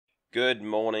Good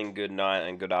morning, good night,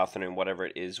 and good afternoon, whatever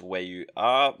it is where you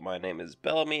are. My name is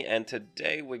Belamy, and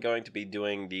today we're going to be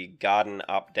doing the garden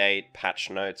update, patch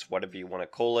notes, whatever you want to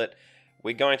call it.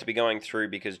 We're going to be going through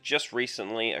because just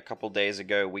recently, a couple days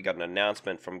ago, we got an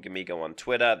announcement from Gamigo on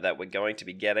Twitter that we're going to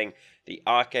be getting the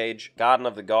Archeage Garden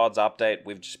of the Gods update.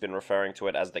 We've just been referring to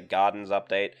it as the Gardens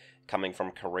update, coming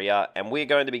from Korea, and we're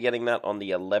going to be getting that on the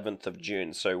 11th of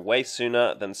June, so way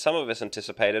sooner than some of us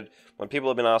anticipated. When people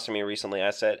have been asking me recently,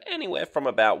 I said anywhere from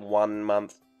about 1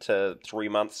 month to 3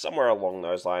 months, somewhere along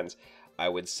those lines, I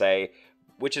would say,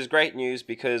 which is great news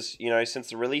because, you know, since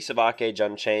the release of Archeage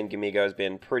Unchained, Gamigo has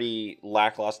been pretty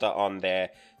lackluster on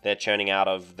their churning out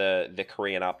of the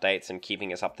Korean updates and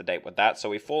keeping us up to date with that, so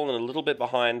we've fallen a little bit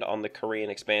behind on the Korean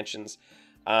expansions.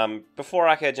 Before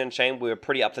Archeage Unchained, we were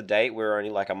pretty up to date. We were only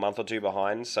like a month or two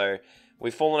behind, so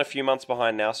we've fallen a few months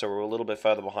behind now, so we're a little bit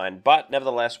further behind. But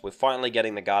nevertheless, we're finally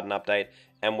getting the garden update,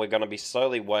 and we're going to be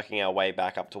slowly working our way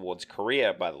back up towards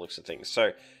Korea by the looks of things.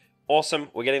 So awesome,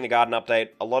 we're getting the garden update.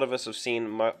 A lot of us have seen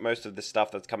most of the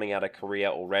stuff that's coming out of Korea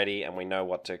already, and we know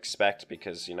what to expect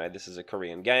because, you know, this is a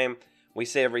Korean game. We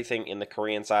see everything in the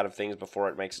Korean side of things before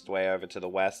it makes its way over to the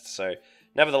West, so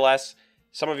nevertheless,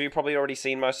 some of you probably already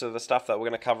seen most of the stuff that we're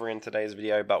going to cover in today's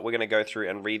video, but we're going to go through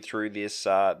and read through this,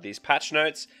 these patch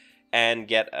notes and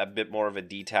get a bit more of a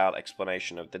detailed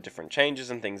explanation of the different changes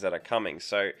and things that are coming.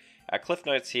 So, our cliff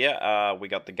notes here, we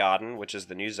got the garden, which is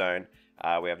the new zone.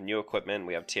 We have new equipment,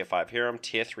 we have Tier 5 Hiram,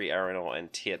 Tier 3 Aeronor,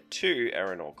 and Tier 2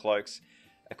 Aeronor cloaks.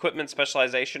 Equipment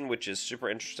specialization, which is super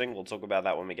interesting, we'll talk about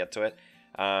that when we get to it.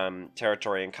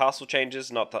 Territory and castle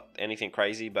changes, not anything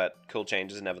crazy, but cool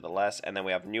changes nevertheless. And then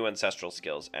we have new ancestral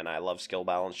skills, and I love skill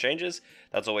balance changes.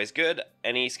 That's always good.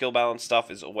 Any skill balance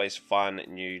stuff is always fun,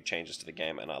 new changes to the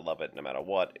game, and I love it no matter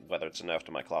what, whether it's a nerf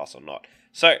to my class or not.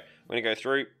 So, we're going to go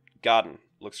through. Garden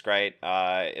looks great.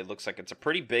 It looks like it's a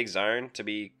pretty big zone, to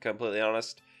be completely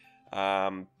honest.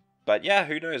 But yeah,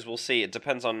 who knows? We'll see. It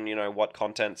depends on, you know, what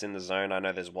content's in the zone. I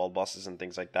know there's world bosses and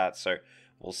things like that, so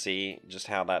we'll see just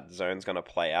how that zone's going to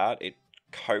play out. It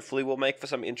hopefully will make for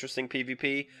some interesting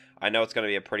PvP. I know it's going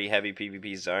to be a pretty heavy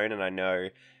PvP zone, and I know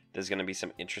there's going to be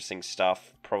some interesting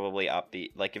stuff probably up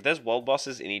the... Like, if there's world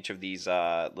bosses in each of these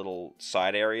little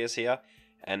side areas here,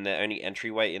 and the only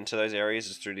entryway into those areas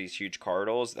is through these huge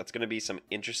corridors, that's going to be some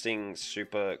interesting,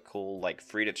 super cool, like,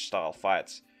 Friedrich-style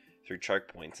fights through choke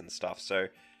points and stuff. So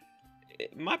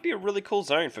it might be a really cool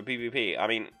zone for PvP. I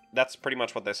mean, that's pretty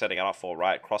much what they're setting it up for,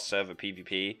 right? Cross-server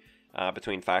PvP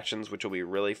between factions, which will be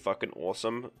really fucking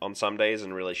awesome on some days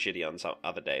and really shitty on some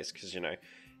other days, because, you know,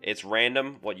 it's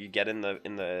random what you get in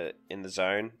the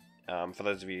zone. For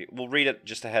those of you, we'll read it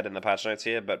just ahead in the patch notes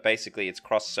here, but basically it's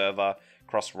cross-server,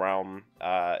 cross-realm.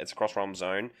 It's a cross-realm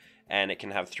zone, and it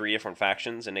can have 3 different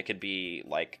factions, and it could be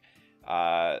like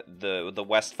the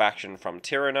west faction from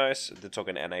Tyrannos. They're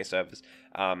talking NA servers.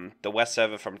 The west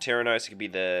server from Tyrannos.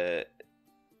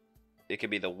 It could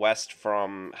be the west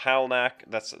from Halnak.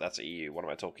 That's EU. What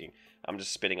am I talking? I'm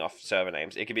just spitting off server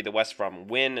names. It could be the west from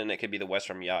Win, and it could be the west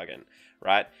from Yagen,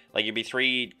 right? Like, it'd be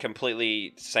 3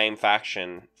 completely same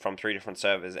faction from 3 different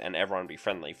servers, and everyone be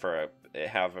friendly for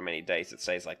however many days it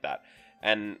stays like that.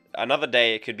 And another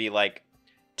day, it could be like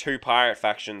 2 pirate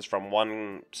factions from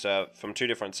from 2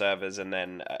 different servers, and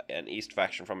then an east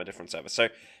faction from a different server. So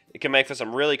it can make for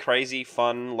some really crazy,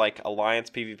 fun, like, alliance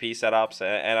PvP setups,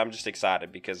 and I'm just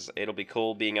excited because it'll be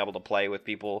cool being able to play with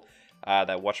people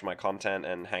that watch my content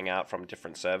and hang out from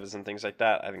different servers and things like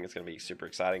that. I think it's going to be super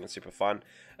exciting and super fun,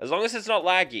 as long as it's not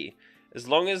laggy. As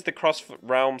long as the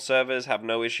cross-realm servers have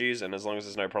no issues, and as long as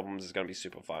there's no problems, it's going to be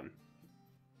super fun.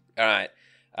 Alright.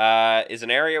 Is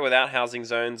an area without housing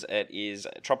zones. It is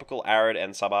tropical, arid,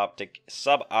 and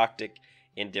subarctic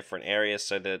in different areas,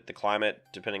 so the climate,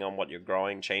 depending on what you're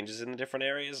growing, changes in the different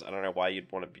areas. I don't know why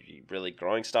you'd want to be really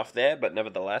growing stuff there, but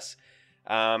nevertheless.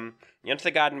 You enter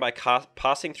the garden by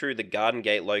passing through the garden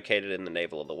gate located in the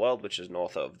navel of the world, which is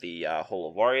north of the Hall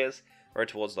of Warriors. Road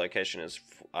towards the location is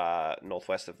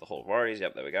northwest of the Hall of Warriors.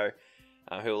 Yep, there we go.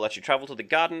 Who will let you travel to the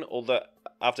garden, although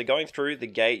after going through the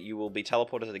gate, you will be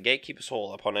teleported to the Gatekeeper's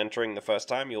Hall. Upon entering the first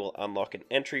time, you will unlock an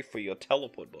entry for your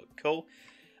teleport book. Cool.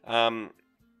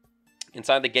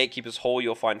 Inside the Gatekeeper's Hall,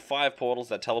 you'll find 5 portals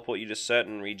that teleport you to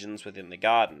certain regions within the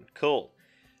garden. Cool.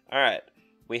 Alright.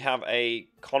 We have a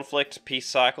conflict peace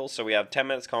cycle, so we have 10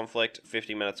 minutes conflict,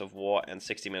 50 minutes of war, and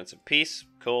 60 minutes of peace.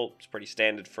 Cool. It's pretty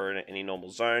standard for any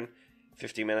normal zone.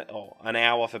 50 minutes, an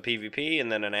hour for PvP,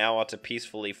 and then an hour to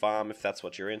peacefully farm if that's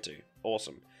what you're into.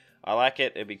 Awesome. I like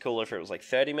it. It'd be cool if it was like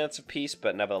 30 minutes of peace,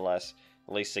 but nevertheless,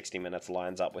 at least 60 minutes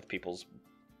lines up with people's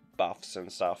buffs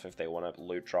and stuff if they want to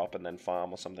loot drop and then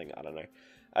farm or something. I don't know.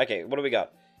 Okay, what do we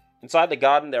got? Inside the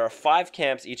garden, there are 5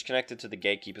 camps, each connected to the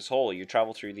Gatekeeper's Hall. You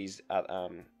travel through these.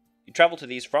 You travel to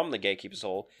these from the Gatekeeper's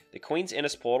Hall. The Queen's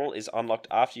Innis portal is unlocked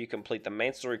after you complete the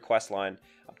main story quest line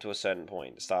up to a certain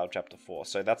point, the start of chapter 4.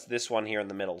 So that's this one here in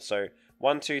the middle. So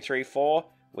 1, 2, 3, 4.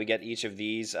 We get each of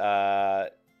these by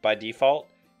default.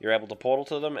 You're able to portal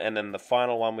to them, and then the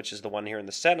final one, which is the one here in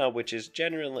the center, which is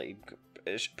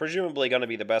presumably going to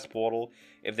be the best portal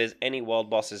if there's any world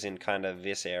bosses in kind of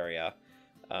this area.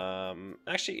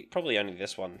 Actually, probably only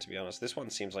this one, to be honest. This one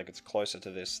seems like it's closer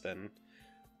to this than...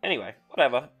 Anyway,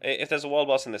 whatever. If there's a world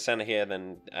boss in the center here,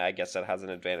 then I guess that has an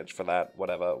advantage for that.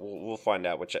 Whatever. We'll find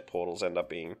out which portals end up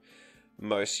being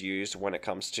most used when it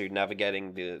comes to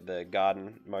navigating the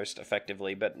garden most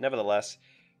effectively. But nevertheless,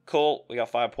 cool. We got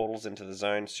 5 portals into the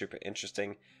zone. Super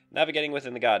interesting. Navigating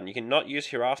within the garden. You cannot use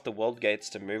hereafter world gates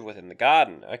to move within the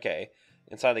garden. Okay.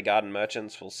 Inside the garden,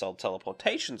 merchants will sell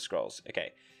teleportation scrolls.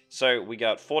 Okay. So we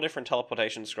got 4 different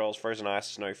teleportation scrolls: Frozen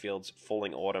Ice, Snowfields,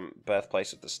 Falling Autumn,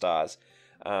 Birthplace of the Stars.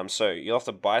 So you'll have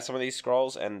to buy some of these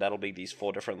scrolls, and that'll be these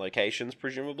 4 different locations,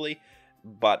 presumably.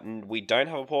 But we don't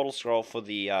have a portal scroll for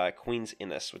the Queen's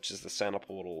Innis, which is the center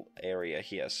portal area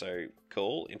here. So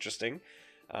cool, interesting.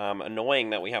 Annoying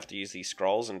that we have to use these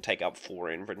scrolls and take up 4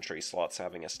 inventory slots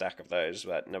having a stack of those,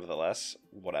 but nevertheless,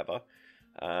 whatever.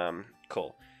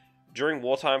 Cool. During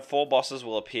wartime, 4 bosses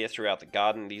will appear throughout the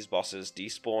garden. These bosses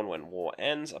despawn when war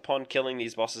ends. Upon killing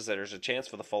these bosses, there is a chance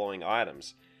for the following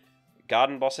items.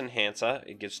 Garden Boss Enhancer.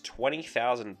 It gives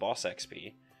 20,000 boss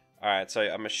XP. Alright, so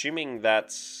I'm assuming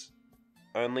that's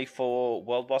only for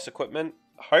World Boss equipment.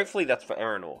 Hopefully that's for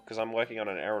Aeronor, because I'm working on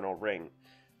an Aeronor ring.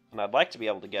 And I'd like to be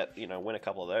able to get, win a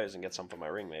couple of those and get some for my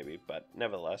ring maybe, but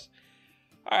nevertheless.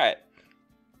 Alright.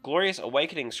 Glorious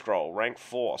Awakening Scroll, rank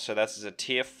 4. So that's a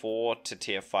tier 4 to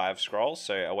tier 5 scroll.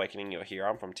 So awakening your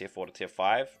hero from tier 4 to tier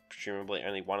 5. Presumably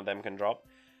only one of them can drop.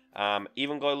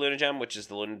 Even Glow Lunar Gem, which is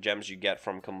the lunar gems you get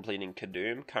from completing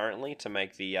Kadum currently to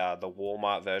make the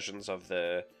Walmart versions of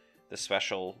the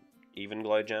special Even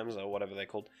Glow gems, or whatever they're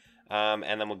called. And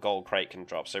then a Gold Crate can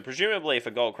drop. So presumably if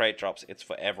a Gold Crate drops, it's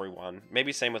for everyone.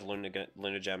 Maybe same with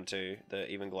Lunar Gem too, the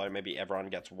Even Glow. Maybe everyone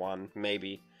gets one,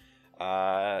 maybe.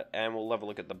 And we'll have a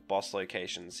look at the boss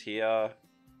locations here.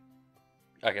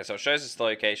 Okay, so it shows us the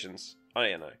locations. Oh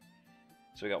yeah, no.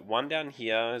 So we got one down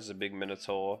here, is a big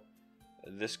Minotaur.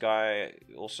 This guy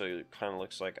also kind of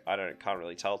looks like, can't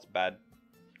really tell, it's bad.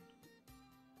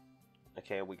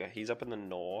 Okay, he's up in the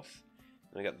north.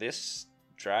 And we got this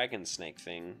dragon snake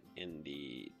thing in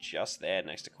just there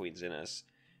next to Queen's Innis.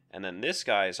 And then this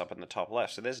guy is up in the top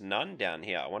left, so there's none down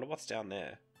here. I wonder what's down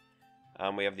there.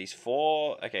 We have these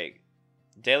 4, okay,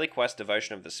 daily quest,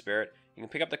 Devotion of the Spirit. You can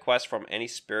pick up the quest from any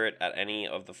spirit at any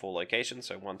of the 4 locations,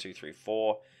 so 1, 2, 3,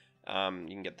 4. You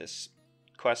can get this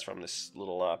quest from this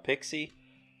little pixie.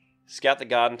 Scout the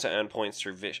garden to earn points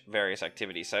through various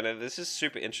activities. So now this is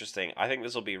super interesting. I think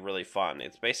this will be really fun.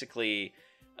 It's basically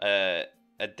a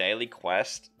daily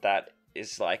quest that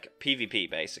is like PvP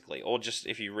basically, or just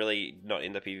if you're really not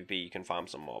into PvP, you can farm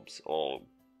some mobs or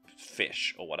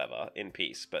fish or whatever in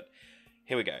peace. But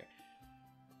here we go.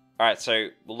 Alright, so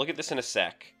we'll look at this in a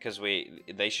sec, because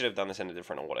they should have done this in a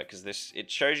different order, because it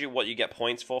shows you what you get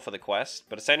points for the quest,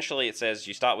 but essentially it says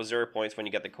you start with 0 points when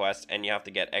you get the quest, and you have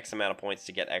to get X amount of points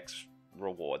to get X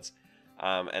rewards.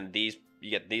 And you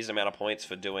get these amount of points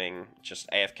for doing just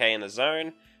AFK in the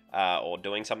zone, or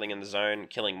doing something in the zone,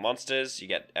 killing monsters, you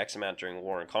get X amount during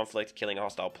war and conflict, killing a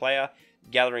hostile player,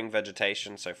 gathering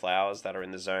vegetation, so flowers that are in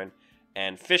the zone,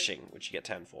 and fishing, which you get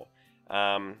 10 for.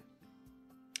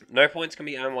 No points can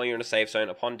be earned while you're in a safe zone.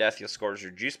 Upon death, your score is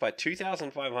reduced by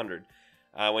 2,500.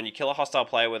 When you kill a hostile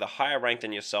player with a higher rank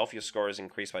than yourself, your score is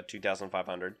increased by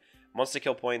 2,500. Monster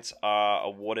kill points are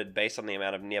awarded based on the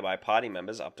amount of nearby party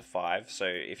members, up to 5. So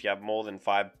if you have more than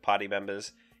 5 party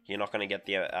members, you're not going to get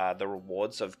the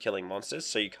rewards of killing monsters,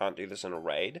 so you can't do this in a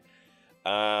raid.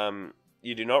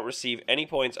 You do not receive any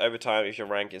points over time if your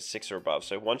rank is 6 or above.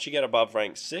 So once you get above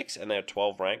rank 6, and there are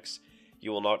 12 ranks, you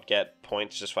will not get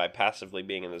points just by passively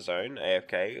being in the zone,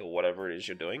 AFK, or whatever it is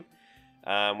you're doing.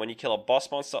 When you kill a boss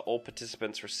monster, all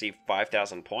participants receive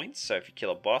 5,000 points. So if you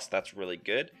kill a boss, that's really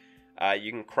good.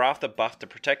 You can craft a buff to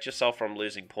protect yourself from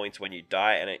losing points when you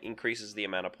die, and it increases the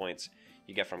amount of points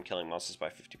you get from killing monsters by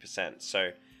 50%. So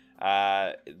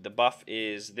the buff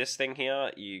is this thing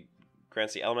here. You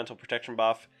grants the elemental protection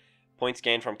buff. Points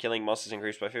gained from killing monsters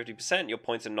increased by 50%. Your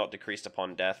points are not decreased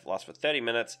upon death. Lasts for 30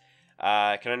 minutes.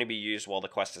 Can only be used while the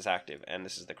quest is active. And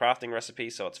this is the crafting recipe,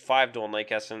 so it's 5 Dawn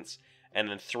Lake Essence, and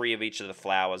then 3 of each of the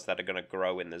flowers that are going to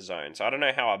grow in the zone. So I don't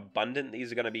know how abundant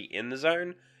these are going to be in the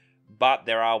zone, but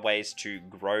there are ways to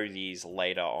grow these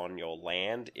later on your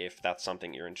land, if that's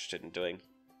something you're interested in doing.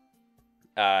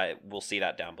 we'll see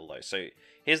that down below. So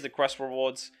here's the quest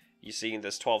rewards. You see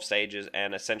there's 12 stages,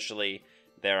 and essentially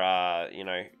there are,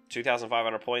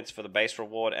 2,500 points for the base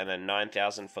reward, and then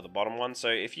 9,000 for the bottom one. So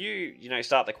if you,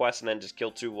 start the quest and then just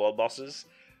kill 2 world bosses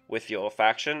with your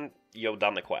faction, you've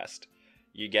done the quest.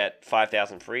 You get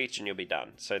 5,000 for each, and you'll be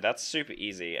done. So that's super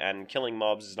easy, and killing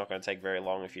mobs is not going to take very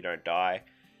long if you don't die.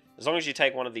 As long as you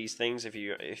take one of these things, if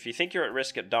you think you're at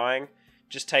risk at dying,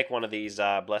 just take one of these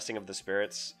Blessing of the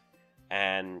Spirits,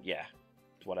 and yeah,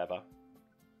 whatever.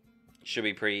 Should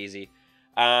be pretty easy.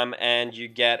 And you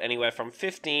get anywhere from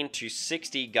 15 to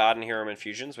 60 Garden Hero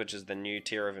infusions, which is the new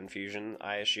tier of infusion,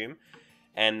 I assume.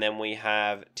 And then we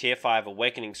have tier 5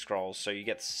 Awakening Scrolls, so you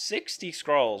get 60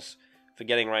 scrolls for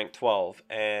getting rank 12.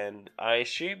 And I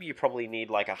assume you probably need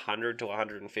like 100 to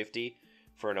 150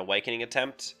 for an Awakening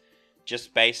attempt,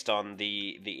 just based on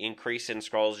the increase in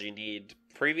scrolls you need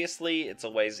previously. It's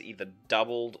always either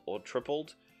doubled or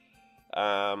tripled.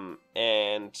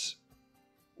 And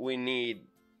we need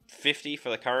 50 for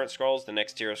the current scrolls. The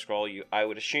next tier of scroll, I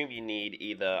would assume you need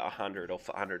either 100 or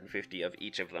 150 of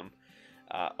each of them,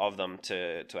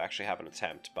 to actually have an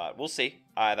attempt. But we'll see.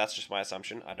 That's just my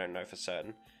assumption. I don't know for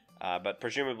certain. But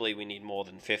presumably we need more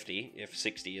than 50, if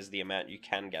 60 is the amount you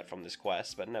can get from this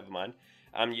quest, but never mind.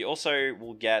 You also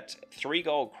will get 3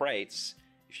 gold crates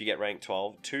if you get rank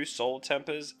 12, 2 soul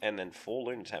tempers, and then 4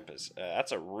 lunar tempers.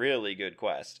 That's a really good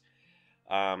quest.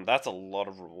 That's a lot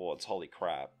of rewards, holy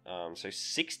crap. So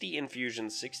 60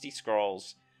 infusions, 60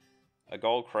 scrolls, a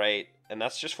gold crate, and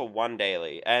that's just for one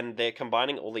daily. And they're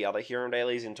combining all the other hero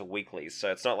dailies into weeklies,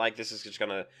 so it's not like this is just going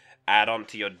to add on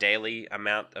to your daily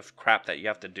amount of crap that you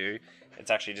have to do.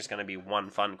 It's actually just going to be one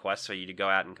fun quest for you to go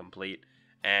out and complete.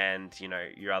 And,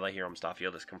 your other hero stuff,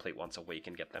 you'll just complete once a week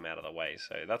and get them out of the way.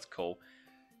 So that's cool,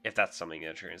 if that's something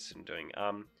that you're interested in doing.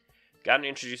 Garden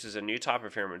introduces a new type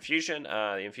of hero infusion.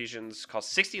 The infusions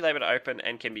cost 60 labor to open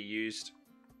and can be used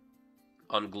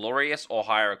on glorious or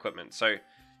higher equipment. So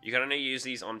you can only use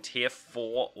these on tier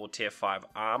 4 or tier 5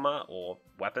 armor or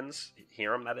weapons,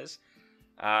 hero that is.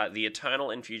 The Eternal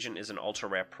Infusion is an ultra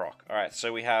rare proc. Alright,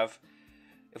 so we have,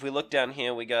 if we look down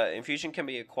here, we got infusion can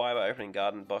be acquired by opening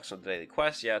garden box with the daily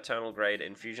quest. Yeah, Eternal grade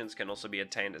infusions can also be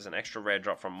obtained as an extra rare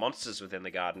drop from monsters within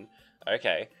the garden.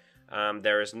 Okay.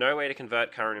 There is no way to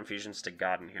convert current infusions to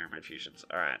Garden Hero infusions.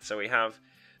 Alright, so we have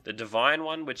the Divine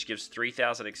one, which gives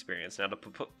 3,000 experience. Now, to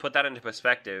put that into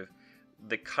perspective,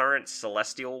 the current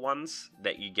Celestial ones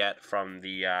that you get from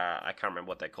the, I can't remember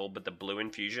what they're called, but the blue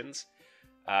infusions,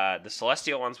 the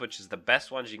Celestial ones, which is the best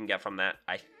ones you can get from that,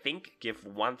 I think give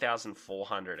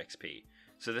 1,400 XP.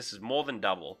 So this is more than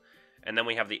double. And then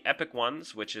we have the Epic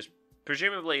ones, which is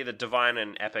presumably the Divine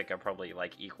and Epic are probably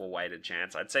like equal weighted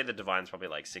chance. I'd say the Divine's probably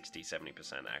like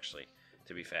 60-70% actually,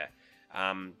 to be fair.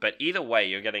 But either way,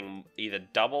 you're getting either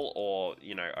double or,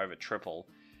 over triple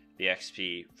the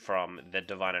XP from the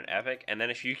Divine and Epic. And then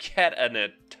if you get an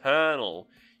Eternal,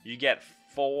 you get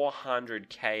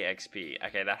 400k XP.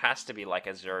 Okay, that has to be like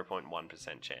a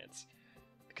 0.1% chance.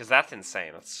 Because that's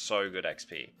insane. That's so good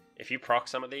XP. If you proc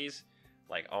some of these,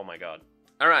 like, oh my god.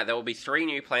 Alright, there will be 3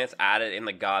 new plants added in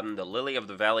the garden. The Lily of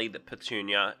the Valley, the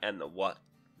Petunia, and the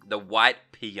White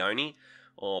Peony.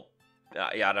 Or,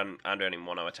 yeah, I don't even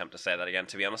want to attempt to say that again,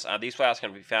 to be honest. These flowers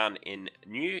can be found in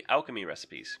new alchemy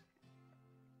recipes.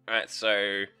 Alright,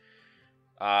 so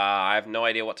I have no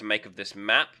idea what to make of this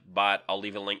map, but I'll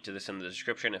leave a link to this in the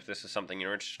description if this is something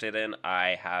you're interested in.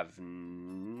 I have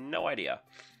no idea.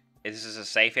 This is a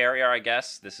safe area, I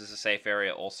guess. This is a safe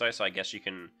area also, so I guess you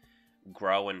can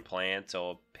grow and plant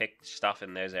or pick stuff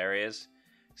in those areas.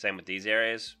 Same with these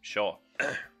areas. Sure.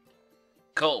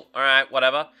 Cool. Alright,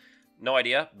 whatever. No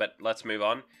idea, but let's move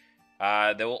on.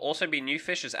 There will also be new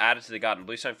fishes added to the garden.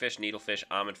 Bluestone fish, needlefish,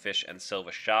 armored fish, and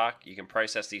silver shark. You can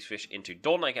process these fish into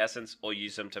Dawn-like essence or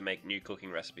use them to make new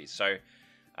cooking recipes. So,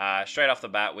 straight off the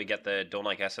bat, we get the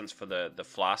Dawn-like essence for the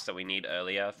flask that we need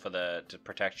earlier to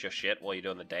protect your shit while you're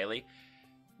doing the daily.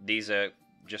 These are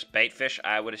just bait fish,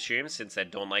 I would assume, since they're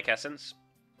Dawn-like essence.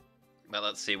 But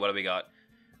let's see, what do we got?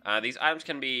 These items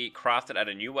can be crafted at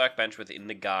a new workbench within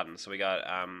the garden. So we got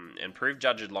improved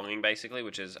Judge's Longing, basically,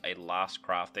 which is a last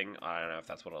crafting. I don't know if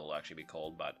that's what it'll actually be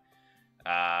called, but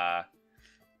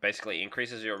basically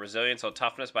increases your resilience or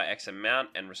toughness by X amount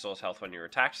and restores health when you're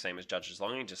attacked. Same as Judge's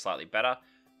Longing, just slightly better.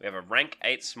 We have a rank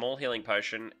 8 small healing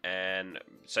potion, and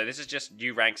so this is just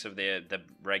new ranks of the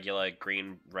regular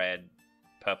green, red,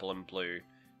 purple, and blue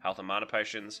health and mana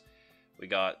potions. We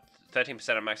got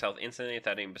 13% of max health instantly,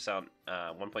 13%,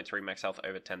 1.3 max health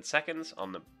over 10 seconds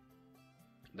on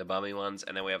the Belamy ones,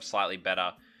 and then we have slightly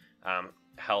better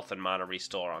health and mana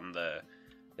restore on the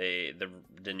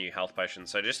the new health potions.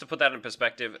 So just to put that in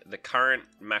perspective, the current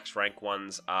max rank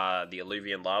ones are the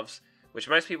Alluvian Loves, which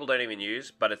most people don't even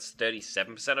use, but it's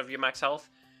 37% of your max health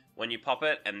when you pop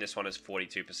it, and this one is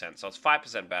 42%, so it's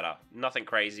 5% better. Nothing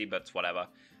crazy, but it's whatever.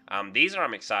 These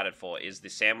I'm excited for is the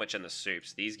sandwich and the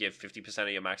soups. These give 50% of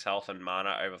your max health and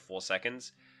mana over 4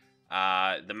 seconds.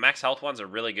 The max health ones are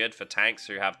really good for tanks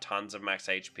who have tons of max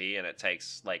HP, and it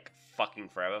takes like fucking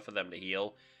forever for them to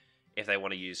heal if they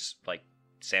want to use like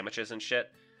sandwiches and shit.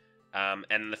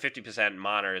 And the 50%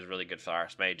 mana is really good for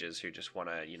Arse mages who just want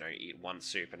to, you know, eat one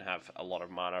soup and have a lot of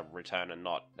mana return and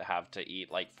not have to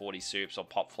eat like 40 soups or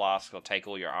pop flasks or take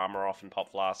all your armor off and pop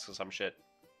flasks or some shit.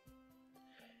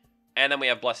 And then we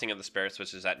have Blessing of the Spirits,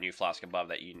 which is that new flask above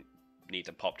that you need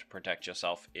to pop to protect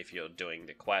yourself if you're doing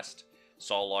the quest,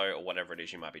 solo, or whatever it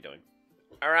is you might be doing.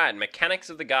 Alright, mechanics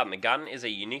of the garden. The garden is a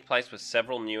unique place with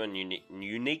several new and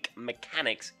unique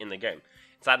mechanics in the game.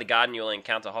 Inside the garden, you will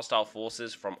encounter hostile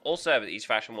forces from all servers. Each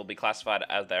faction will be classified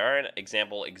as their own.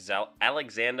 Example,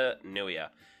 Alexander Nuia.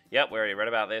 Yep, we already read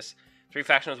about this. 3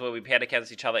 factions will be paired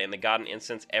against each other in the garden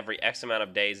instance. Every X amount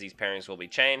of days, these pairings will be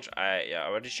changed. I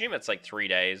would assume it's like 3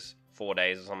 days, 4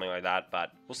 days, or something like that,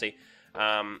 but we'll see.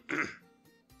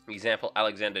 Example,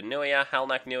 Alexander Nuia,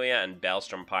 Halnak Nuia, and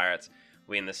Belstrom Pirates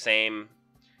will be in the same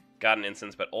garden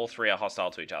instance, but all 3 are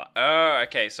hostile to each other. Oh,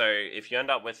 okay, so if you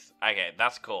end up with... Okay,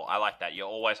 that's cool. I like that. You're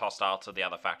always hostile to the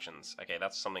other factions. Okay,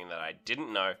 that's something that I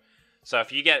didn't know. So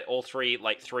if you get all 3,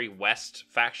 like 3 West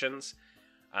factions,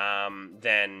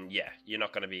 then yeah, you're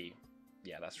not going to be...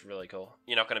 Yeah, that's really cool.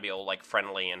 You're not going to be all like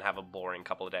friendly and have a boring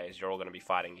couple of days. You're all going to be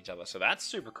fighting each other. So that's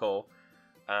super cool.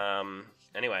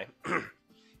 Anyway,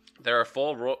 there are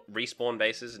 4 respawn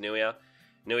bases,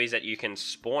 Nuis that you can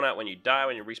spawn at when you die.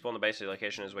 When you respawn, the base of the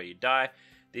location is where you die.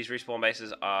 These respawn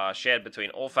bases are shared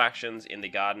between all factions in the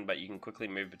garden, but you can quickly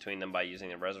move between them by using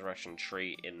the resurrection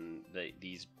tree in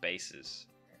these bases.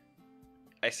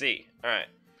 I see. Alright.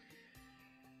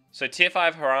 So tier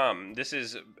 5 Haram. This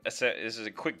is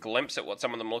a quick glimpse at what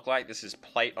some of them look like. This is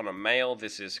plate on a male.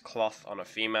 This is cloth on a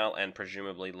female, and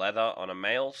presumably leather on a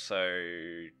male. So,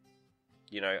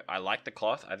 you know, I like the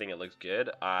cloth. I think it looks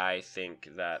good. I think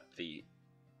that the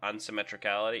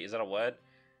unsymmetricality, is that a word?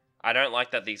 I don't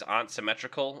like that these aren't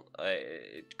symmetrical.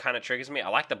 It kind of triggers me. I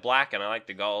like the black and I like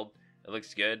the gold. It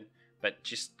looks good. But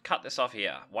just cut this off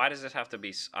here. Why does it have to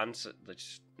be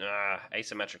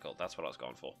asymmetrical? That's what I was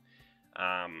going for.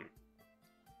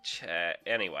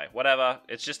 Anyway, whatever.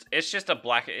 It's just a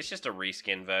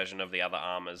reskin version of the other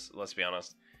armors. Let's be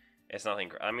honest. It's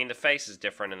nothing. I mean, the face is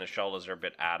different and the shoulders are a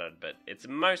bit added, but it's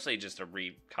mostly just a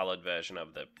recolored version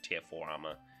of the tier 4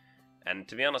 armor. And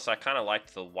to be honest, I kind of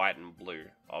liked the white and blue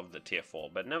of the tier 4,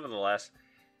 but nevertheless,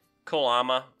 cool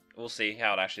armor. We'll see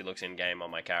how it actually looks in game on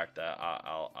my character.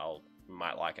 I'll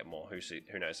might like it more.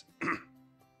 Who knows?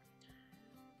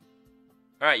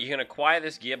 Alright, you can acquire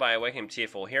this gear by awakening tier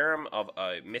 4 Hiram of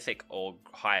a mythic or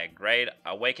higher grade.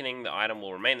 Awakening the item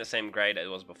will remain the same grade as it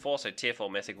was before, so tier 4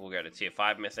 mythic will go to tier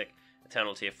 5 mythic,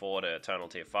 eternal tier 4 to eternal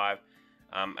tier 5.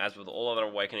 As with all other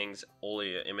awakenings, all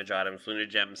your image items, lunar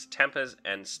gems, tempers,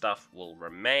 and stuff will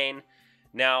remain.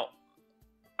 Now,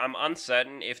 I'm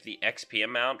uncertain if the XP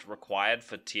amount required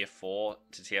for tier 4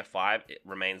 to tier 5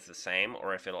 remains the same,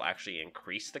 or if it'll actually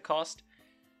increase the cost.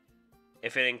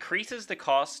 If it increases the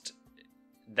cost,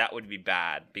 that would be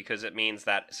bad, because it means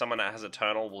that someone that has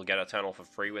Eternal will get Eternal for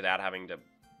free without having to...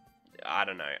 I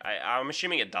don't know. I'm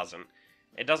assuming it doesn't.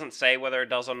 It doesn't say whether it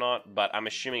does or not, but I'm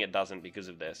assuming it doesn't because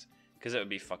of this. Because it would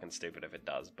be fucking stupid if it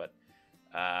does, but...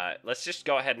 let's just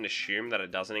go ahead and assume that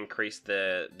it doesn't increase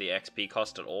the XP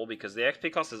cost at all, because the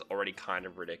XP cost is already kind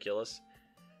of ridiculous.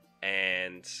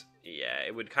 And, yeah,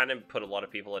 it would kind of put a lot of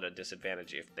people at a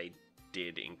disadvantage if they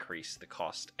did increase the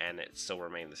cost and it still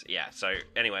remained this. Yeah, so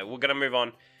anyway, we're gonna move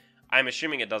on. I'm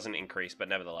assuming it doesn't increase, but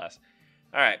nevertheless.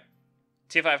 Alright.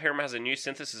 Tier 5 Hiram has a new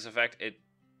synthesis effect. It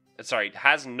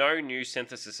has no new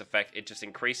synthesis effect. It just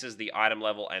increases the item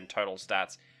level and total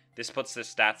stats. This puts the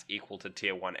stats equal to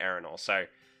tier 1 Aeronor. So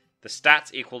the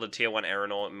stats equal to tier 1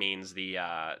 Aeronor means the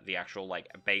actual like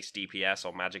base DPS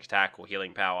or magic attack or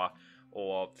healing power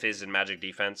or fizz and magic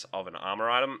defense of an armor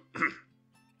item.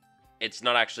 It's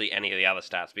not actually any of the other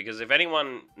stats, because if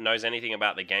anyone knows anything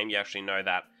about the game, you actually know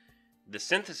that the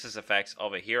synthesis effects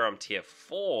of a Hiram tier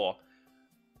 4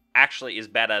 actually is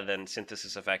better than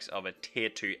synthesis effects of a tier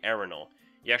 2 Aeronor.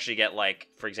 You actually get, like,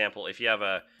 for example, if you have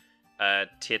a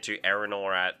tier 2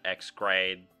 Aeronor at X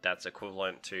grade that's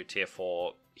equivalent to tier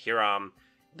 4 Hiram,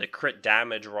 the crit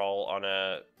damage roll on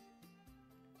a...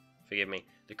 Forgive me.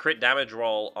 The crit damage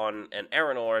roll on an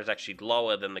Aeronor is actually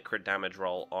lower than the crit damage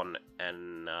roll on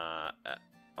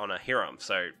a Hiram.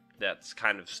 So that's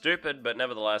kind of stupid, but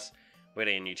nevertheless, we're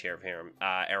getting a new tier of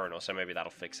Aeronor, so maybe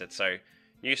that'll fix it. So,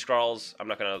 new scrolls. I'm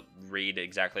not going to read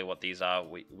exactly what these are.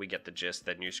 We get the gist.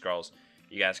 They're new scrolls.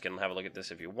 You guys can have a look at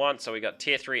this if you want. So we got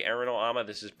tier 3 Aeronor armor.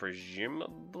 This is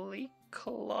presumably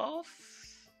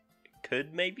cloth. It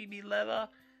could maybe be leather,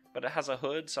 but it has a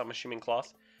hood, so I'm assuming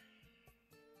cloth.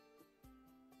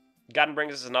 Garden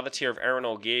brings us another tier of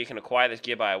Aeronor gear. You can acquire this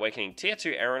gear by awakening tier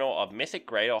 2 Aeronor of Mythic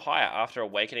grade or higher. After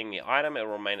awakening the item, it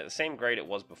will remain at the same grade it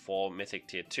was before. Mythic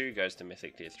tier 2 goes to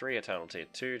Mythic tier 3, Eternal tier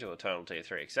 2 to Eternal tier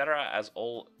 3, etc. As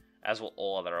will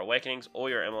all other awakenings. All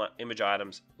your image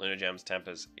items, lunar gems,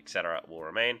 tempers, etc. will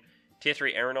remain. Tier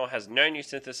 3 Aeronor has no new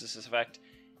synthesis effect.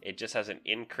 It just has an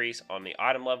increase on the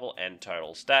item level and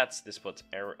total stats. This puts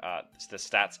the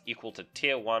stats equal to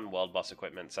tier 1 world boss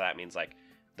equipment. So that means like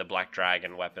the Black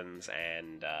Dragon weapons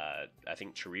and I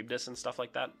think Charybdis and stuff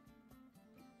like that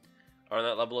are on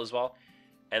that level as well.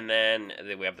 And then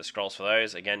we have the scrolls for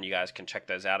those. Again, you guys can check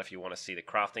those out if you want to see the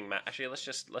crafting mat. Actually, let's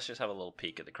just have a little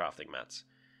peek at the crafting mats.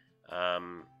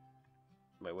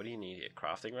 Wait, what do you need here?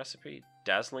 Crafting recipe?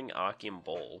 Dazzling Archean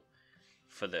Ball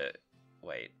for the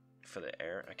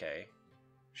air. Okay,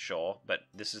 sure, but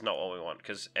this is not what we want,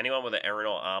 because anyone with an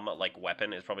Aeronor armor like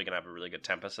weapon is probably gonna have a really good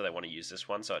temper, so they want to use this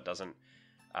one so it doesn't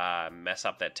mess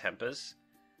up their tempers.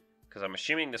 Because I'm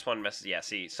assuming this one messes... Yeah,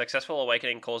 see, successful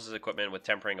awakening causes equipment with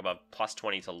tempering above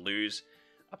 +20 to lose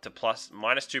up to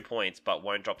 -2 points, but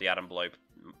won't drop the item below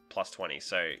 +20.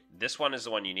 So this one is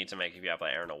the one you need to make if you have an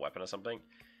Aeronor weapon or something.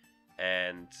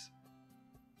 And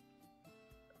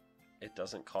it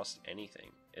doesn't cost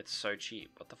anything. It's so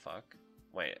cheap. What the fuck?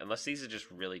 Wait, unless these are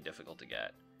just really difficult to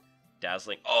get.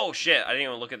 Dazzling... Oh, shit! I didn't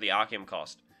even look at the Archeum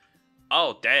cost.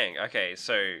 Oh, dang. Okay,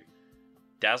 so...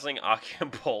 Dazzling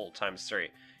Archeum Ball ×3.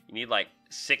 You need like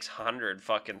 600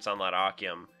 fucking Sunlight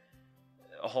Archeum.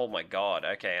 Oh my god,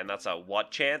 okay, and that's a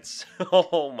what chance?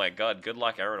 Oh my god, good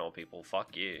luck Aeronor people,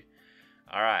 fuck you.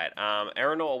 Alright,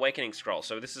 Aeronor Awakening Scroll.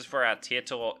 So this is for our tier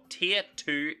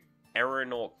 2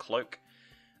 Aeronor Cloak.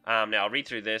 Now I'll read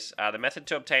through this. The method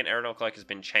to obtain Aeronor Cloak has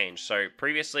been changed. So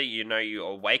previously, you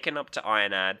awaken up to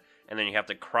Ionad, and then you have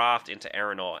to craft into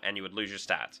Aeronor, and you would lose your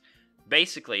stats.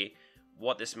 Basically,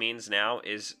 what this means now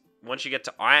is once you get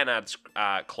to Ionad's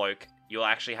cloak, you'll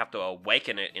actually have to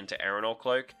awaken it into Aeronor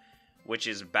Cloak, which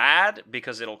is bad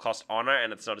because it'll cost honor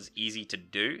and it's not as easy to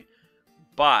do.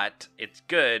 But it's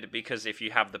good because if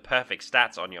you have the perfect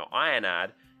stats on your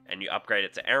Ionad and you upgrade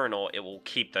it to Aeronor, it will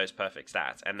keep those perfect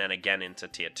stats. And then again into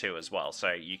tier 2 as well.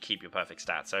 So you keep your perfect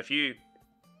stats. So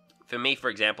for me,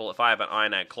 for example, if I have an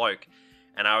Ionad Cloak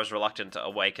and I was reluctant to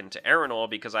awaken to Aeronor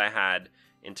because I had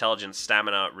Intelligence,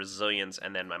 Stamina, Resilience,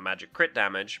 and then my Magic Crit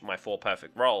Damage, my 4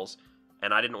 perfect rolls,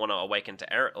 and I didn't want to awaken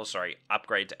to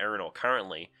upgrade to Aeronor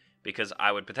currently, because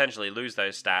I would potentially lose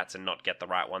those stats and not get the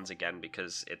right ones again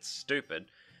because it's stupid.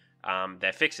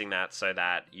 They're fixing that so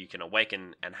that you can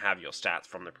awaken and have your stats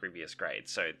from the previous grade.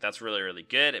 So that's really, really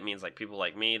good. It means like people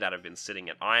like me that have been sitting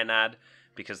at Ionad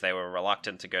because they were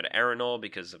reluctant to go to Aeronor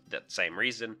because of that same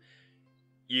reason,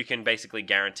 you can basically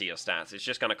guarantee your stats. It's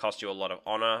just going to cost you a lot of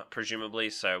honor, presumably.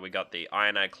 So we got the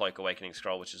Ionad Cloak Awakening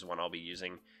Scroll, which is the one I'll be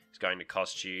using. It's going to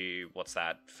cost you, what's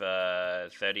that, for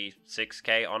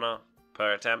 36k honor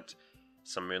per attempt.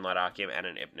 Some Moonlight Archeum and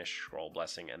an Hypnish Scroll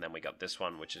Blessing. And then we got this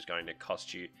one, which is going to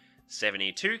cost you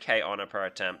 72k honor per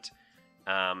attempt.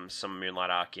 Some Moonlight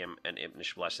Archeum and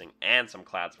Hypnish Blessing and some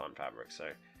Cloud Spawn Fabric.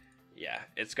 So yeah,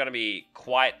 it's going to be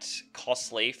quite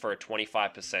costly for a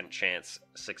 25% chance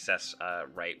success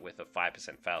rate with a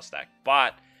 5% fail stack,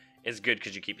 but it's good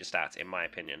because you keep your stats, in my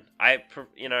opinion. I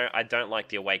don't like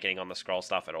the awakening on the scroll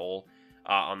stuff at all,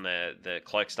 on the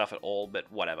cloak stuff at all, but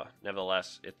whatever.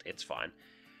 Nevertheless, it's fine.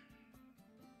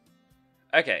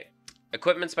 Okay,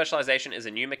 equipment specialization is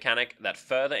a new mechanic that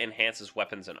further enhances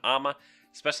weapons and armor.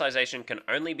 Specialization can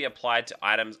only be applied to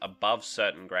items above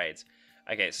certain grades.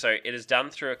 Okay, so it is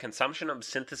done through a consumption of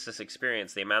synthesis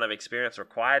experience. The amount of experience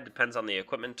required depends on the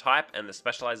equipment type and the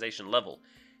specialization level.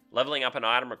 Leveling up an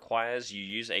item requires you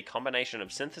use a combination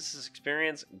of synthesis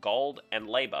experience, gold, and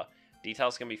labor.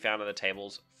 Details can be found in the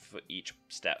tables for each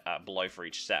step, below for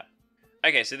each step.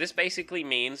 Okay, so this basically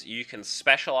means you can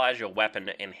specialize your weapon,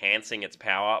 enhancing its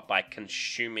power by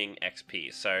consuming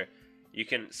XP. So you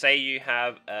can say you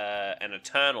have an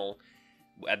Eternal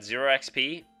at 0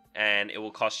 XP, and it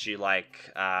will cost you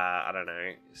like, I don't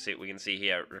know, see, we can see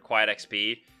here, required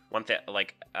XP,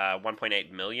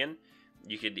 1.8 million.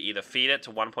 You could either feed it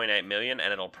to 1.8 million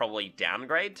and it'll probably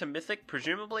downgrade to Mythic,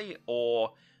 presumably,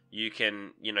 or you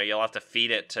can, you'll have to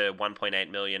feed it to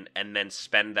 1.8 million and then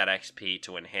spend that XP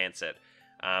to enhance it.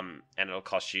 And it'll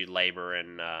cost you labor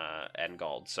and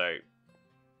gold. So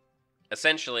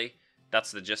Essentially,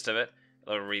 that's the gist of it.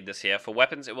 I'll read this here. For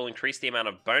weapons, it will increase the amount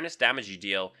of bonus damage you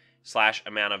deal /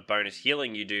 amount of bonus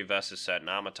healing you do versus certain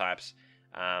armor types.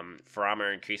 For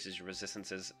armor, increases your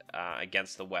resistances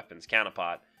against the weapon's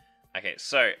counterpart. Okay,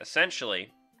 so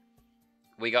essentially,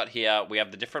 we have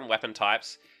the different weapon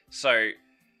types. So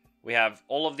we have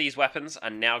all of these weapons are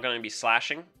now going to be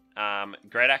slashing.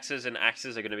 Great axes and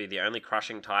axes are going to be the only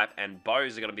crushing type, and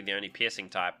bows are going to be the only piercing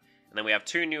type. And then we have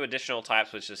 2 new additional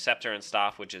types, which is scepter and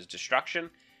staff, which is destruction,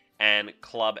 and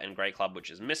club and great club, which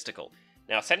is mystical.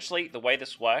 Now, essentially, the way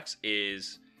this works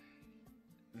is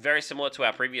very similar to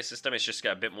our previous system. It's just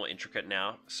a bit more intricate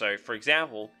now. So, for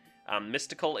example,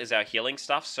 mystical is our healing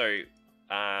stuff. So,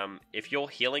 if you're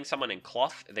healing someone in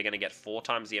cloth, they're going to get 4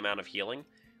 times the amount of healing,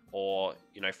 or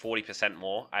 40%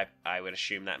 more. I would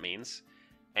assume that means.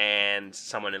 And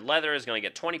someone in leather is going to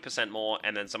get 20% more,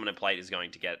 and then someone in plate is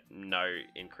going to get no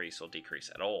increase or decrease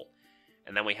at all.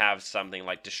 And then we have something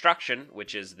like destruction,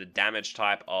 which is the damage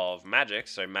type of magic,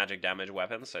 so magic damage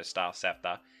weapons, so staff,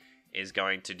 scepter, is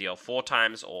going to deal 4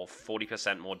 times or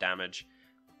 40% more damage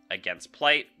against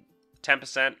plate,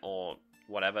 10% or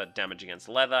whatever damage against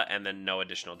leather, and then no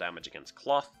additional damage against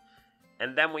cloth.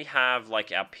 And then we have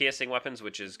like our piercing weapons,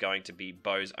 which is going to be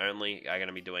bows only, are going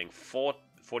to be doing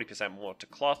 40% more to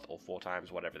cloth, or 4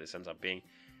 times, whatever this ends up being.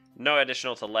 No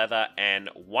additional to leather, and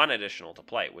 1 additional to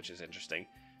plate, which is interesting.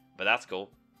 But that's cool.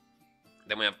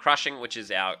 Then we have crushing, which is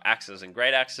our axes and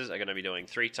great axes are going to be doing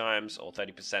 3 times or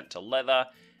 30% to leather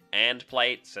and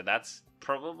plate. So that's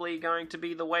probably going to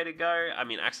be the way to go. I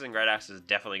mean, axes and great axes are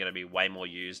definitely going to be way more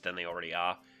used than they already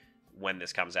are when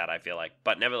this comes out, I feel like.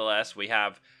 But nevertheless, we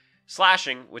have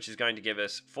slashing, which is going to give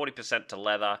us 40% to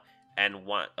leather and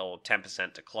 1 or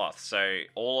 10% to cloth. So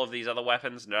all of these other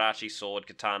weapons, Nodachi, sword,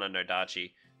 katana,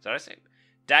 Nodachi. So I say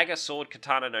dagger, sword,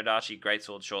 katana, Nodachi,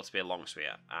 greatsword, short spear, long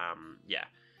spear. Yeah.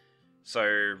 So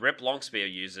Rip long spear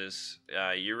users,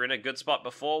 you're in a good spot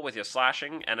before with your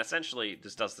slashing, and essentially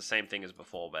this does the same thing as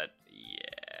before, but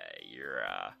you're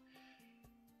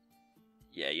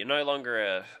no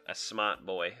longer a smart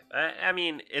boy. I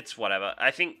mean, it's whatever.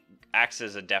 I think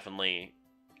axes and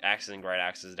great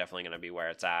axes are definitely going to be where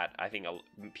it's at. I think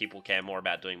people care more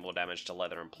about doing more damage to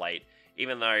leather and plate,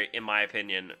 even though, in my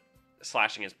opinion,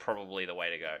 slashing is probably the way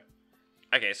to go.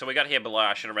 Okay, so we got here below,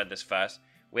 I should have read this first.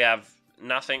 We have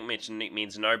nothing, which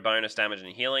means no bonus damage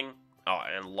and healing. Oh,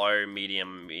 and low,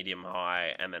 medium,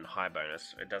 high, and then high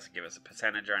bonus. It doesn't give us a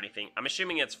percentage or anything. I'm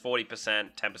assuming it's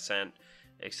 40%, 10%,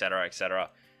 etc.,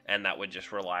 etc. And that would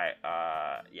just rely,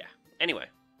 yeah. Anyway,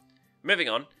 moving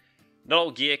on. Not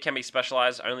all gear can be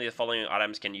specialized, only the following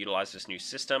items can utilize this new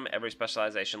system. Every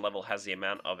specialization level has the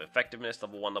amount of effectiveness.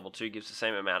 Level 1, Level 2 gives the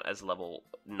same amount as level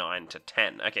 9 to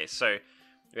 10. Okay, so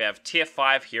we have Tier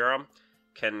 5 Hiram,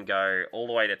 can go all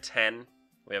the way to 10.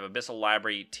 We have Abyssal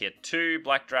Library Tier 2,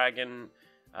 Black Dragon,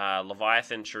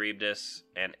 Leviathan, Charybdis,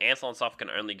 and Anthlon stuff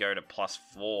can only go to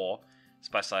 +4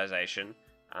 specialization.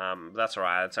 That's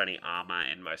alright, it's only armor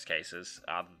in most cases,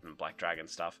 other than Black Dragon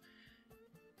stuff.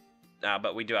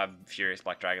 But we do have Furious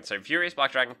Black Dragon. So Furious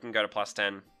Black Dragon can go to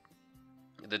 +10.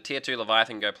 The Tier 2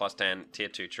 Leviathan can go +10. Tier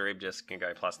 2 Charybdis can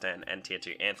go +10. And Tier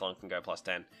 2 Anthlon can go +10.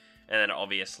 And then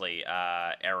obviously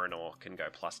Erenor can go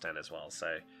 +10 as well.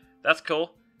 So that's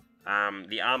cool.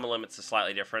 The armor limits are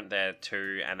slightly different. They're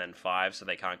 2 and then 5, so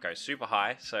they can't go super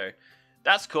high. So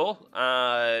that's cool.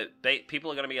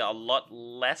 People are going to be a lot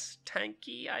less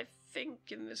tanky, I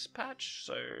think, in this patch.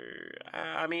 So,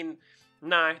 I mean,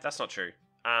 no, that's not true.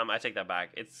 I take that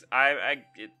back.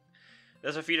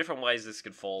 There's a few different ways this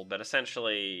could fall, but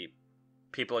essentially,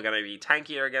 people are going to be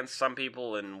tankier against some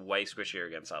people and way squishier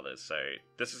against others. So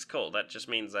this is cool. That just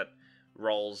means that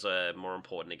rolls are more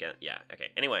important again. Yeah, okay.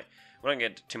 Anyway, we're not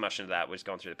going to get too much into that. We're just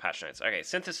going through the patch notes. Okay,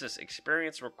 synthesis,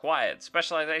 experience required,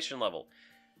 specialization level.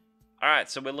 Alright,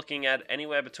 so we're looking at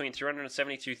anywhere between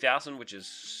 372,000, which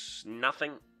is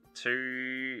nothing,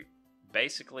 to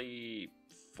basically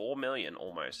 4 million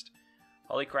almost.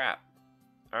 Holy crap.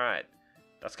 Alright.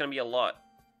 That's going to be a lot.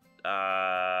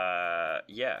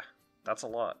 Yeah. That's a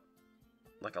lot.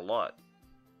 Like a lot.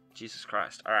 Jesus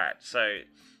Christ. Alright, so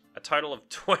a total of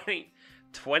 20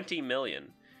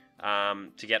 million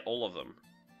to get all of them.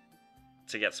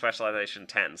 To get Specialization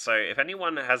 10. So if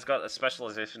anyone has got a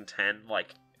Specialization 10,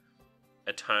 like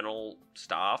Eternal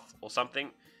Staff or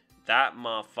something, that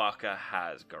motherfucker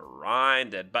has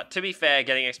grinded. But to be fair,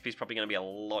 getting XP is probably going to be a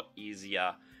lot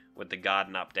easier with the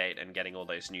Garden update and getting all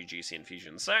those new juicy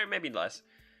infusions, so maybe less.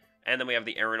 And then we have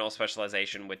the Erenor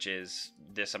Specialization, which is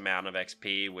this amount of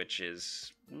XP, which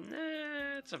is,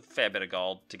 it's a fair bit of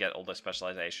gold to get all the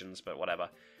specializations, but whatever.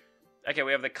 Okay,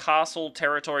 we have the Castle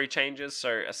Territory changes,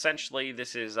 so essentially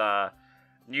this is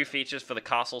New features for the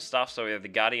castle stuff. So we have the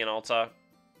Guardian Altar.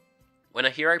 When a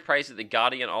hero prays at the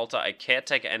Guardian Altar, a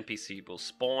caretaker NPC will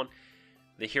spawn.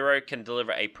 The hero can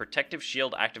deliver a protective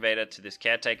shield activator to this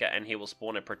caretaker, and he will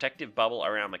spawn a protective bubble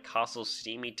around the castle's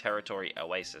steamy territory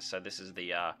oasis. So this is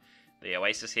the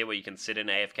oasis here where you can sit in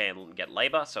AFK and get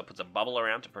labor. So it puts a bubble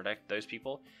around to protect those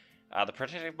people. The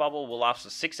protective bubble will last for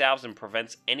 6 hours and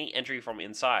prevents any entry from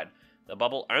inside. The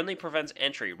bubble only prevents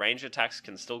entry. Ranged attacks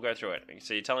can still go through it.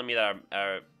 So you're telling me that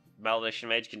a Malediction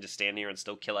Mage can just stand here and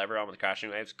still kill everyone with crashing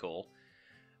waves? Cool.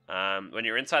 When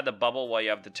you're inside the bubble while you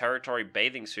have the territory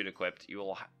bathing suit equipped, you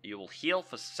will heal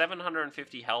for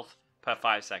 750 health per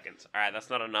 5 seconds. Alright, that's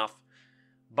not enough,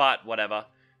 but whatever.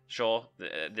 Sure,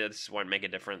 this won't make a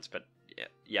difference, but yeah,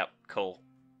 yep, cool.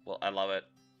 Well, I love it.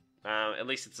 At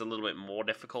least it's a little bit more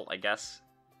difficult, I guess.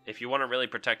 If you want to really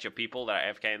protect your people that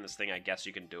are AFK in this thing, I guess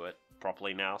you can do it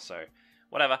properly now, so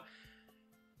whatever.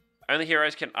 Only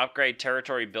heroes can upgrade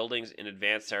territory buildings in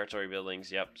advanced territory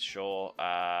buildings. Yep, sure.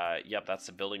 Yep, that's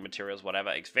the building materials, whatever.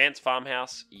 Advanced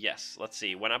farmhouse. Yes, let's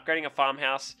see. When upgrading a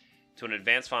farmhouse to an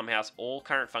advanced farmhouse, all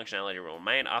current functionality will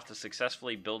remain. After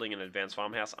successfully building an advanced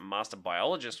farmhouse, a master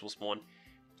biologist will spawn.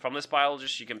 From this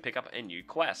biologist, you can pick up a new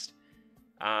quest.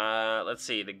 Let's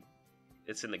see.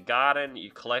 It's in the garden.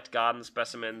 You collect garden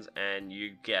specimens, and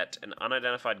you get an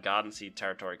unidentified garden seed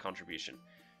territory contribution.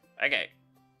 Okay.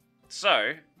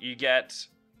 So, you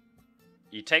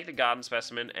take the garden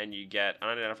specimen and you get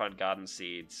unidentified garden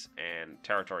seeds and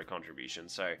territory contribution.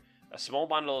 So, a small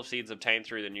bundle of seeds obtained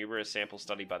through the numerous sample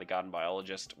study by the garden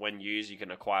biologist. When used, you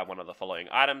can acquire one of the following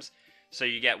items. So,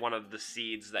 you get one of the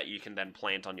seeds that you can then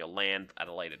plant on your land at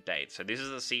a later date. So, these are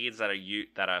the seeds that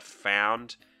are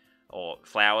found, or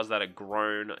flowers that are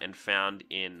grown and found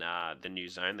in the new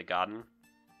zone, the garden,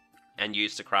 and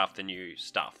used to craft the new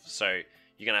stuff. So,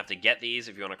 you're going to have to get these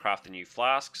if you want to craft the new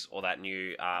flasks or that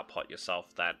new pot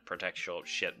yourself that protects your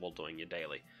shit while doing your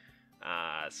daily.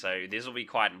 So this will be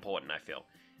quite important, I feel.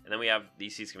 And then we have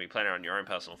these seeds can be planted on your own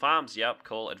personal farms. Yep,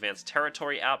 cool. Advanced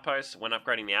territory outposts. When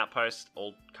upgrading the outpost,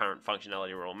 all current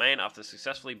functionality will remain. After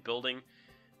successfully building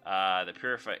the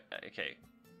okay.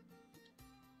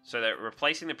 So they're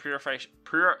replacing the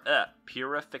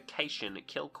purification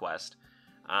kill quest.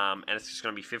 And it's just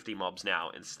going to be 50 mobs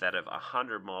now instead of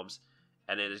 100 mobs.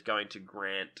 And it is going to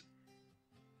grant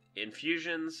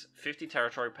infusions, 50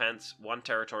 territory pence, 1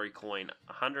 territory coin,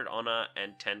 100 honor,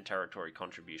 and 10 territory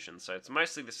contributions. So it's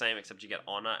mostly the same, except you get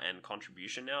honor and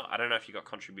contribution now. I don't know if you got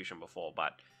contribution before,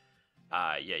 but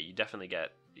yeah, you definitely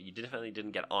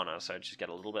didn't get honor, so just get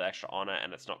a little bit extra honor,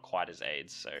 and it's not quite as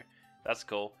AIDS, so that's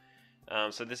cool.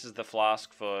 So this is the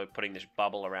flask for putting this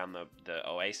bubble around the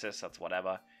oasis. That's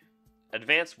whatever.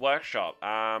 Advanced workshop.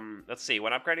 Let's see.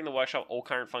 When upgrading the workshop, all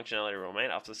current functionality will remain.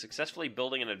 After successfully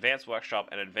building an advanced workshop,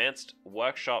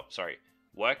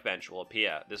 workbench will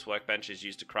appear. This workbench is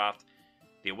used to craft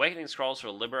the awakening scrolls for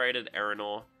liberated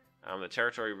Erenor. The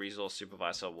territory resource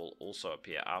supervisor will also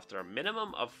appear. After a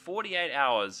minimum of 48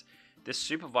 hours, this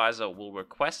supervisor will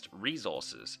request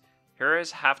resources.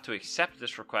 Heroes have to accept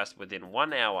this request within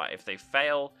 1 hour. If they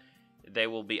fail, they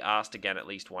will be asked again at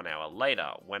least 1 hour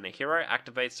later. When a hero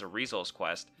activates the resource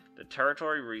quest, the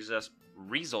territory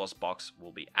resource box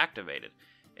will be activated.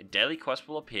 A daily quest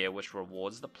will appear which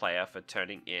rewards the player for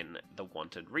turning in the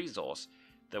wanted resource.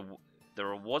 The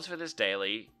rewards for this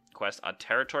daily quest are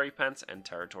territory pence and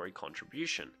territory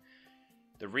contribution.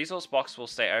 The resource box will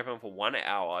stay open for 1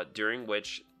 hour, during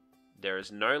which there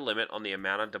is no limit on the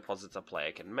amount of deposits a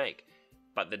player can make,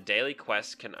 but the daily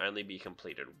quest can only be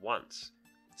completed once.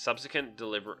 Subsequent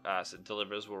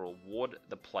deliverers will reward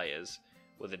the players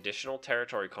with additional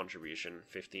territory contribution,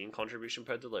 15 contribution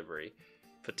per delivery.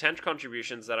 For 10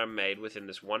 contributions that are made within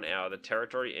this 1 hour, the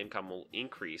territory income will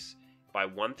increase by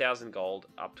 1,000 gold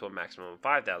up to a maximum of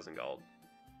 5,000 gold.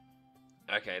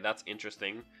 Okay, that's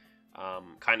interesting.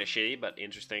 Kind of shitty, but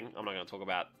interesting. I'm not going to talk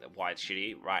about why it's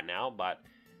shitty right now, but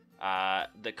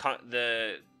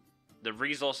the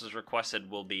resources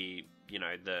requested will be, you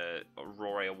know, the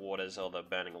Aurora waters or the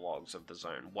burning logs of the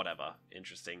zone. Whatever.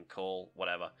 Interesting, cool,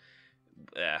 whatever.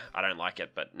 Yeah, I don't like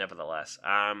it, but nevertheless.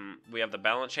 We have the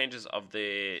balance changes of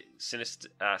the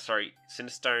Sinistone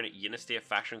Yenistia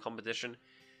faction competition.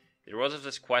 The rules of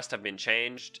this quest have been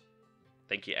changed.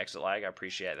 Thank you, ExitLag. I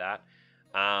appreciate that.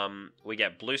 We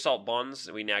get Blue Salt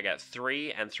Bonds. We now get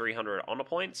 3 and 300 honor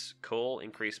points. Cool.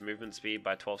 Increased movement speed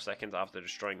by 12 seconds after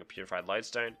destroying a Purified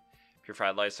Lodestone.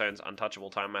 Purified Lodestone's untouchable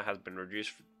timer has been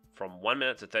reduced from 1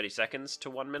 minute to 30 seconds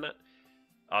to 1 minute.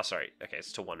 Oh, sorry. Okay,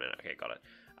 it's to 1 minute. Okay, got it.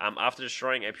 After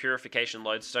destroying a Purification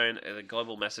Lodestone, the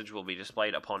global message will be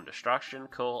displayed upon destruction.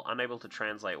 Cool. Unable to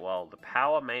translate well. The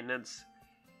power maintenance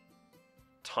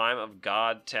time of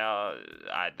guard tower.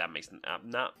 That makes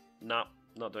no, not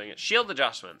doing it. Shield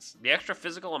adjustments. The extra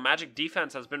physical and magic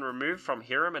defense has been removed from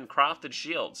Hiram and crafted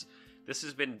shields. This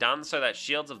has been done so that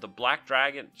shields such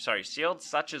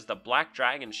as the Black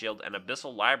Dragon Shield and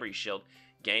Abyssal Library Shield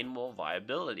gain more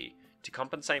viability. To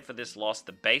compensate for this loss,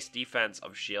 the base defense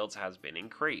of shields has been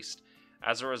increased.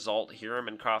 As a result, Hiram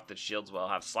and crafted shields will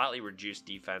have slightly reduced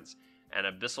defense, and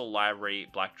Abyssal Library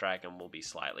Black Dragon will be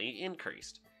slightly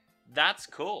increased. That's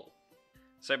cool.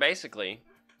 So basically,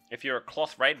 if you're a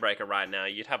Cloth Raidbreaker right now,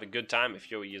 you'd have a good time if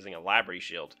you were using a Library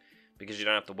Shield, because you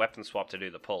don't have to weapon swap to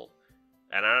do the pull.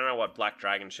 And I don't know what Black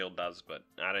Dragon Shield does, but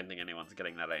I don't think anyone's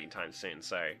getting that anytime soon,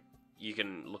 so you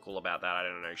can look all about that. I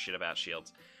don't know shit about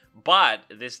shields. But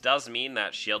this does mean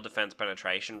that shield defense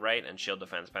penetration rate and shield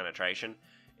defense penetration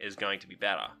is going to be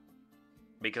better.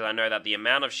 Because I know that the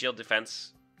amount of shield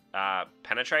defense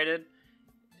penetrated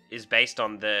is based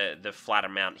on the flat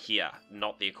amount here,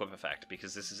 not the equip effect,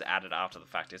 because this is added after the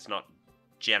fact. It's not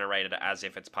generated as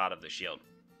if it's part of the shield.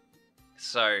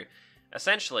 So,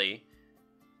 essentially,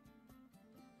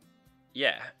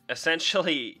 you're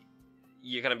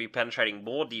going to be penetrating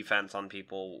more defense on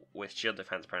people with shield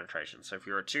defense penetration. So if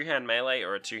you're a two-hand melee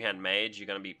or a two-hand mage, you're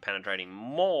going to be penetrating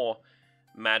more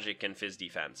magic and phys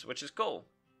defense, which is cool.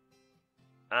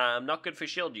 Not good for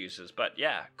shield users, but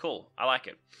yeah, cool. I like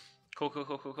it.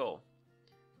 Cool.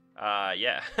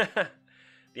 Yeah.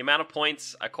 The amount of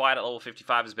points acquired at level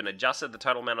 55 has been adjusted. The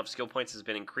total amount of skill points has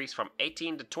been increased from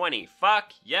 18 to 20.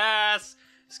 Fuck yes!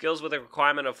 Skills with a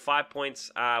requirement of 5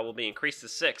 points will be increased to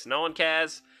 6. No one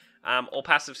cares. All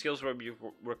passive skills will be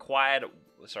required.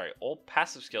 All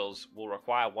passive skills will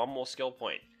require 1 more skill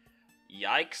point.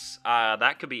 Yikes.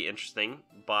 That could be interesting,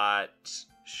 but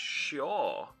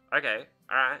sure. Okay.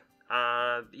 All right.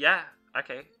 Yeah.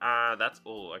 Okay. That's.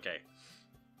 Oh. Okay.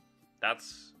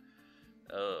 That's.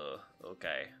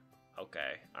 Okay.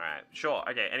 Okay. All right. Sure.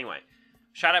 Okay. Anyway.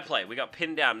 Shadow Play. We got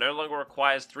pinned down. No longer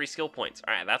requires 3 skill points.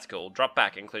 All right. That's cool. Drop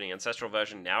back, including Ancestral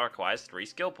Version, now requires 3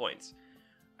 skill points.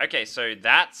 Okay, so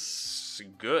that's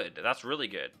good. That's really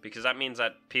good. Because that means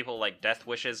that people like Death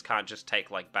Wishes can't just take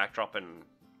like Backdrop and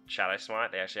Shadow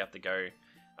Smite. They actually have to go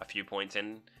a few points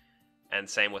in. And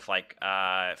same with like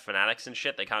Fanatics and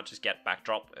shit. They can't just get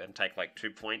Backdrop and take like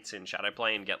 2 points in Shadow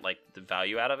Play and get like the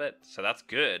value out of it. So that's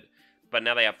good. But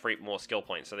now they have more skill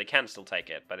points, so they can still take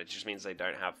it. But it just means they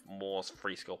don't have more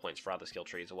free skill points for other skill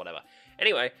trees or whatever.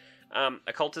 Anyway,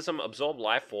 Occultism Absorb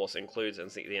Life Force includes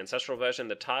the Ancestral Version.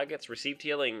 The target's received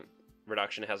healing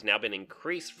reduction has now been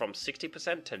increased from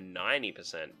 60% to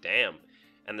 90%. Damn.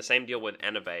 And the same deal with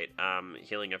Innovate.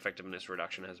 Healing effectiveness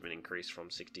reduction has been increased from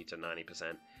 60 to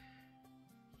 90%.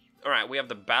 Alright, we have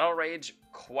the Battle Rage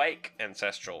Quake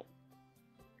Ancestral.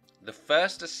 The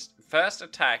first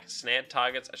attack, snared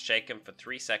targets are shaken for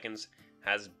 3 seconds,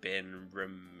 has been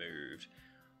removed.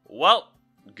 Well,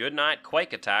 good night,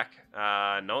 Quake attack.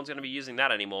 No one's going to be using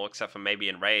that anymore, except for maybe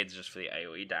in raids, just for the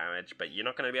AoE damage. But you're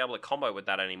not going to be able to combo with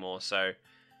that anymore, so...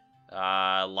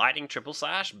 Lightning Triple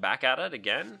Slash, back at it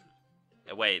again.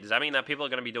 Wait, does that mean that people are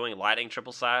going to be doing Lightning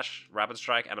Triple Slash, Rapid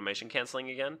Strike, Animation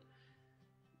Cancelling again?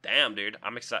 Damn, dude,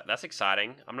 I'm excited. That's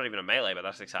exciting. I'm not even a melee, but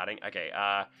that's exciting. Okay,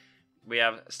 we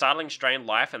have Startling Strain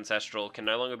Life Ancestral can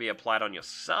no longer be applied on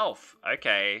yourself.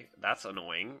 Okay, that's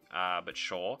annoying, but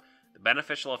sure. The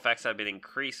beneficial effects have been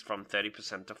increased from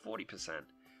 30% to 40%.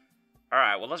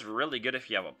 Alright, well that's really good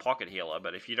if you have a pocket healer,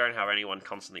 but if you don't have anyone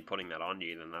constantly putting that on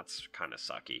you, then that's kind of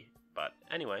sucky. But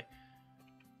anyway.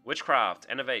 Witchcraft,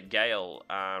 Innovate Gale,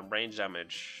 range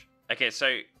damage. Okay,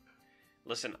 so,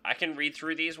 listen, I can read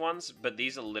through these ones, but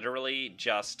these are literally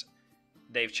just...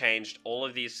 They've changed all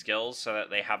of these skills so that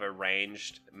they have a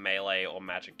ranged melee or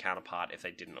magic counterpart if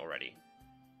they didn't already.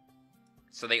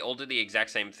 So they all do the exact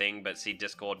same thing, but see,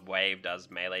 Discord Wave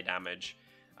does melee damage,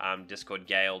 Discord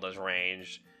Gale does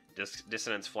range,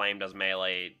 Dissonance Flame does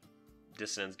melee,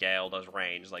 Dissonance Gale does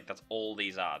range. Like, that's all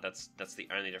these are. That's the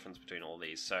only difference between all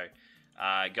these. So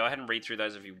go ahead and read through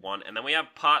those if you want. And then we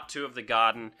have part 2 of the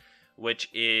Garden, which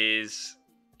is...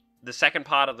 the second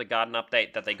part of the Garden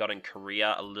update that they got in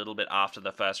Korea a little bit after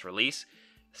the first release.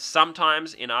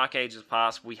 Sometimes in Archeage's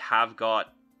past, we have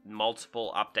got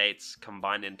multiple updates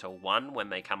combined into one when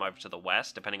they come over to the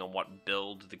West, depending on what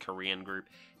build the Korean group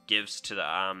gives to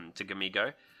the to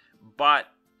Gamigo. But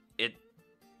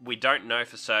we don't know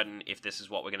for certain if this is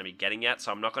what we're going to be getting yet,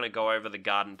 so I'm not going to go over the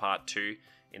Garden Part 2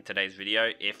 in today's video.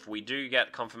 If we do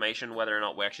get confirmation whether or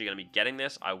not we're actually going to be getting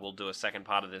this, I will do a second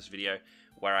part of this video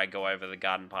where I go over the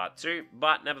Garden Part 2,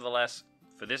 but nevertheless,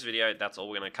 for this video, that's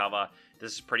all we're going to cover.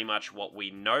 This is pretty much what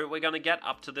we know we're going to get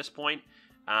up to this point,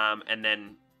 and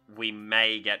then we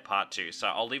may get part 2. So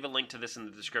I'll leave a link to this in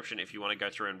the description if you want to go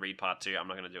through and read part 2. I'm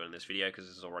not going to do it in this video because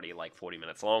it's already like 40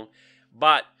 minutes long.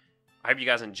 But I hope you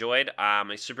guys enjoyed.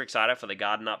 I'm super excited for the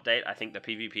garden update. I think the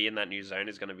PvP in that new zone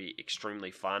is going to be extremely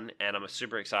fun, and I'm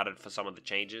super excited for some of the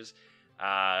changes,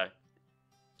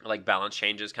 like balance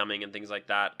changes coming and things like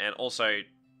that, and also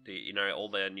all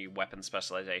the new weapon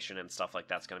specialization and stuff like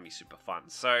that's going to be super fun.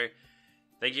 So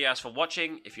thank you guys for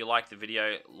watching. If you liked the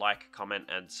video, like, comment,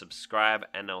 and subscribe,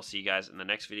 and I'll see you guys in the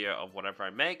next video of whatever I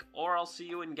make, or I'll see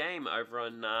you in game over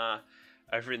in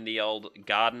the old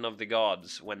Garden of the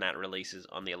Gods when that releases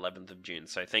on the 11th of June.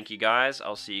 So thank you guys.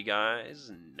 I'll see you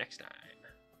guys next time.